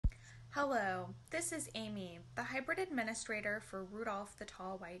Hello, this is Amy, the hybrid administrator for Rudolf the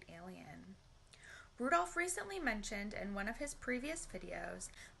Tall White Alien. Rudolf recently mentioned in one of his previous videos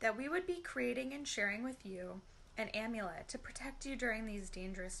that we would be creating and sharing with you an amulet to protect you during these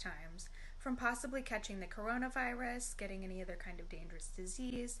dangerous times from possibly catching the coronavirus, getting any other kind of dangerous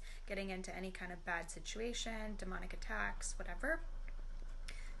disease, getting into any kind of bad situation, demonic attacks, whatever.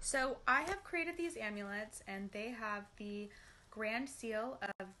 So I have created these amulets and they have the grand seal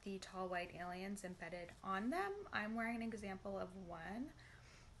of the tall white aliens embedded on them. I'm wearing an example of one.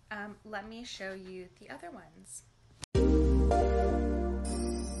 Let me show you the other ones.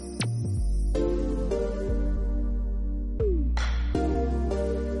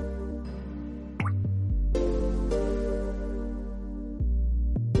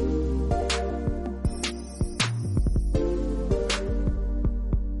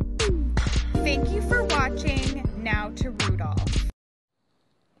 Thank you for watching. Now to Rudolf.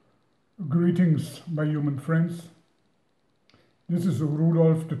 Greetings, my human friends. This is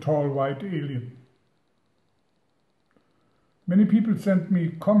Rudolf the Tall White Alien. Many people sent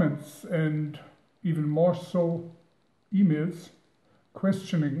me comments and even more so emails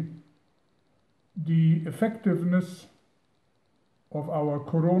questioning the effectiveness of our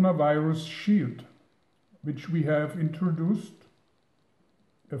coronavirus shield, which we have introduced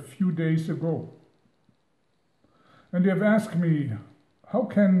a few days ago. And they have asked me, how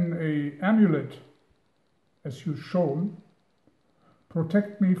can an amulet, as you've shown,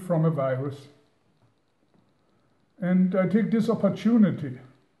 protect me from a virus? And I take this opportunity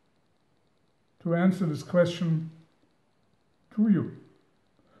to answer this question to you,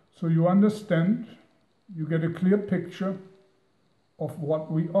 so you understand, you get a clear picture of what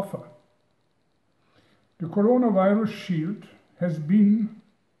we offer. The coronavirus shield has been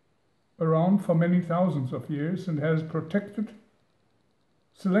around for many thousands of years and has protected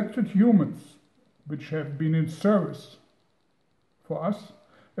selected humans which have been in service for us,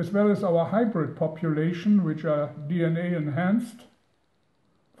 as well as our hybrid population, which are DNA enhanced,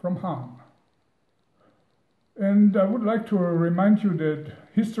 from harm. And I would like to remind you that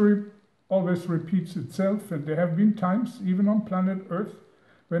history always repeats itself, and there have been times, even on planet Earth,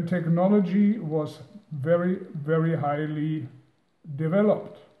 when technology was very, very highly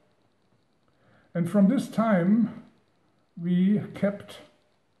developed. And from this time, we kept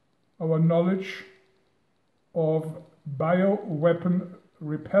our knowledge of bioweapon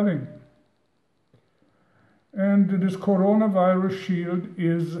repelling. And this coronavirus shield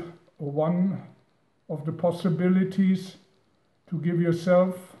is one of the possibilities to give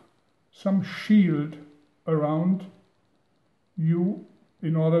yourself some shield around you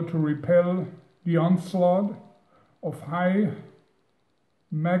in order to repel the onslaught of high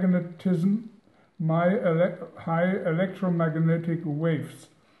magnetism, high electromagnetic waves,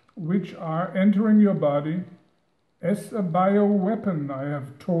 which are entering your body as a bioweapon, I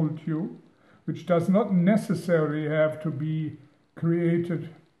have told you, which does not necessarily have to be created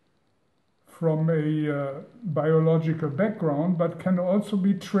from a biological background, but can also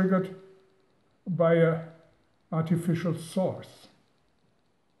be triggered by an artificial source.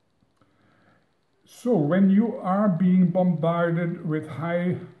 So when you are being bombarded with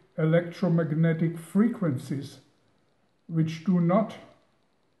high electromagnetic frequencies which do not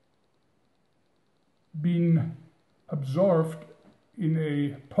being absorbed in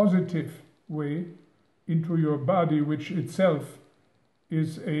a positive way into your body, which itself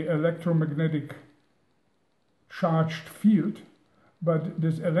is a electromagnetic charged field, but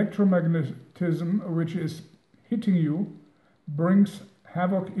this electromagnetism which is hitting you brings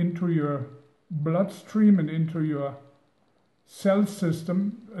havoc into your bloodstream and into your cell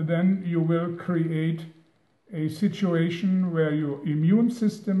system. Then you will create a situation where your immune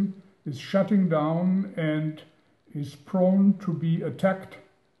system is shutting down and is prone to be attacked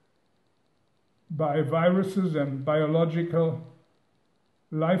by viruses and biological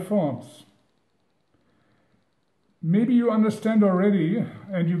life forms. Maybe you understand already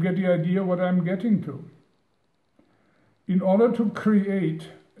and you get the idea what I'm getting to. In order to create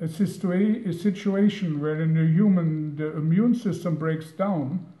a situation where in a human the immune system breaks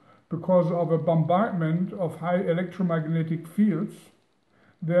down because of a bombardment of high electromagnetic fields,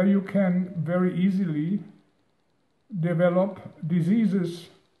 there you can very easily develop diseases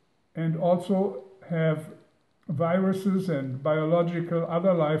and also have viruses and biological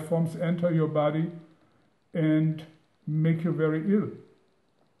other life forms enter your body and make you very ill.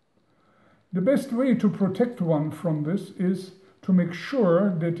 The best way to protect one from this is to make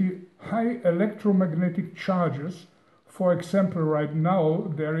sure that the high electromagnetic charges, for example, right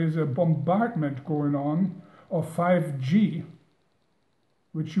now there is a bombardment going on of 5G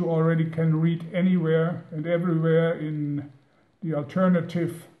which you already can read anywhere and everywhere in the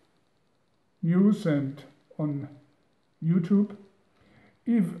alternative news and on YouTube.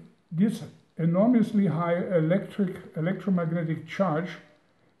 If this enormously high electromagnetic charge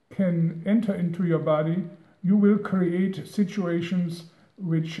can enter into your body, you will create situations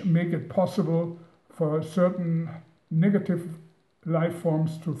which make it possible for certain negative life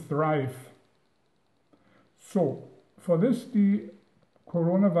forms to thrive. So, for this the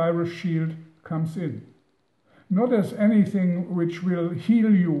coronavirus shield comes in. Not as anything which will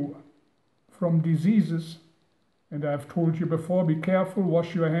heal you from diseases, and I've told you before, be careful,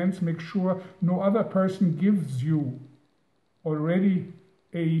 wash your hands, make sure no other person gives you already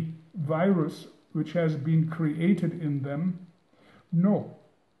a virus which has been created in them. No.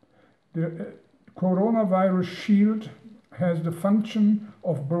 The coronavirus shield has the function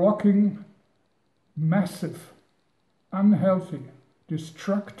of blocking massive, unhealthy,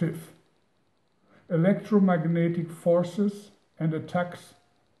 destructive electromagnetic forces and attacks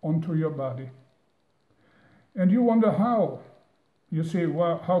onto your body. And you wonder how. You say,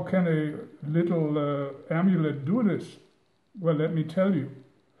 well, how can a little amulet do this? Well, let me tell you.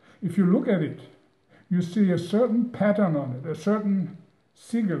 If you look at it, you see a certain pattern on it, a certain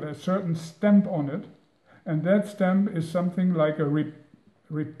sigil, a certain stamp on it, and that stamp is something like a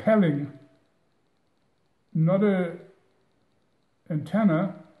repelling, not an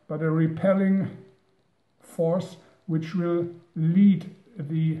antenna, but a repelling force which will lead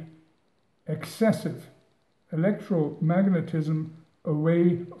the excessive electromagnetism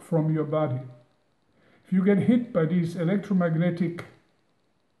away from your body. If you get hit by this electromagnetic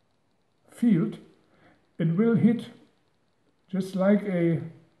field, it will hit just like a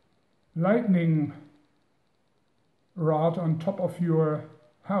lightning rod on top of your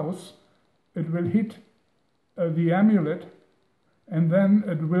house. It will hit the amulet, and then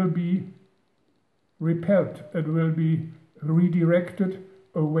it will be repelled. It will be redirected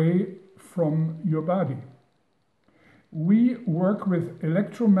away from your body. We work with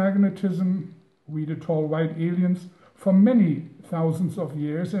electromagnetism, we the tall white aliens, for many thousands of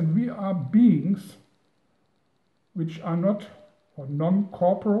years, and we are beings which are not or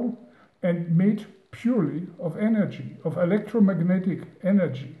non-corporal and made purely of energy, of electromagnetic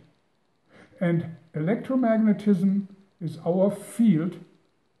energy. And electromagnetism is our field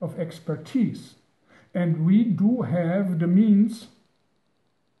of expertise. And we do have the means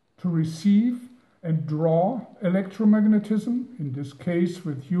to receive and draw electromagnetism, in this case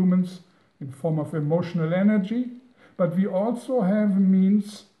with humans in form of emotional energy, but we also have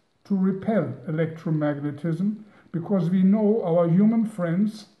means to repel electromagnetism because we know our human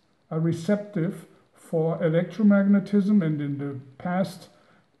friends are receptive for electromagnetism, and in the past,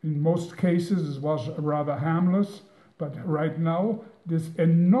 in most cases, it was rather harmless, but right now, this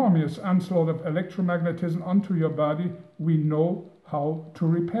enormous onslaught of electromagnetism onto your body, we know how to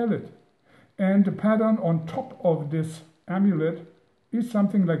repel it. And the pattern on top of this amulet is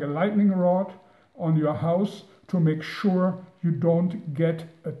something like a lightning rod on your house to make sure you don't get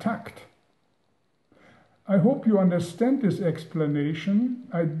attacked. I hope you understand this explanation.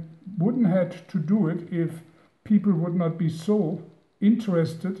 I wouldn't have to do it if people would not be so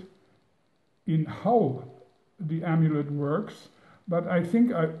interested in how the amulet works, but I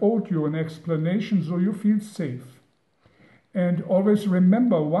think I owed you an explanation so you feel safe. And always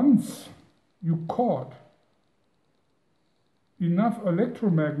remember, once you caught enough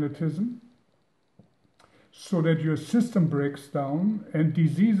electromagnetism so that your system breaks down and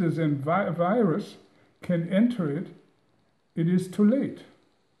diseases and virus can enter it, it is too late.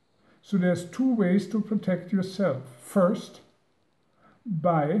 So there's two ways to protect yourself. First,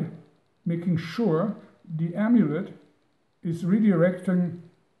 by making sure the amulet is redirecting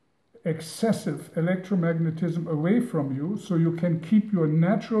excessive electromagnetism away from you so you can keep your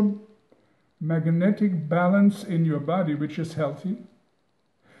natural magnetic balance in your body, which is healthy.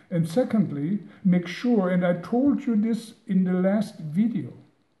 And secondly, make sure, and I told you this in the last video,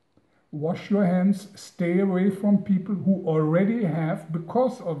 wash your hands, stay away from people who already have,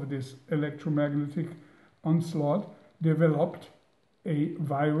 because of this electromagnetic onslaught, developed a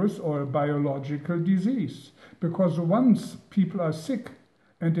virus or a biological disease. Because once people are sick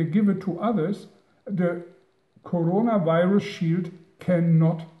and they give it to others, the coronavirus shield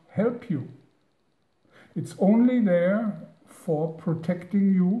cannot help you. It's only there for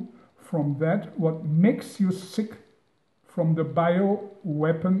protecting you from that, what makes you sick, from the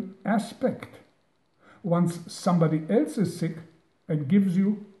bioweapon aspect. Once somebody else is sick and gives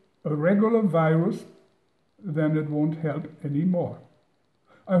you a regular virus, then it won't help anymore.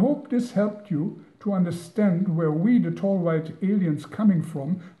 I hope this helped you to understand where we, the tall white aliens, coming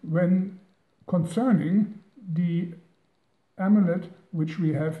from when concerning the amulet which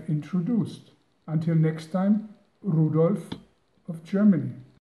we have introduced. Until next time, Rudolf of Germany.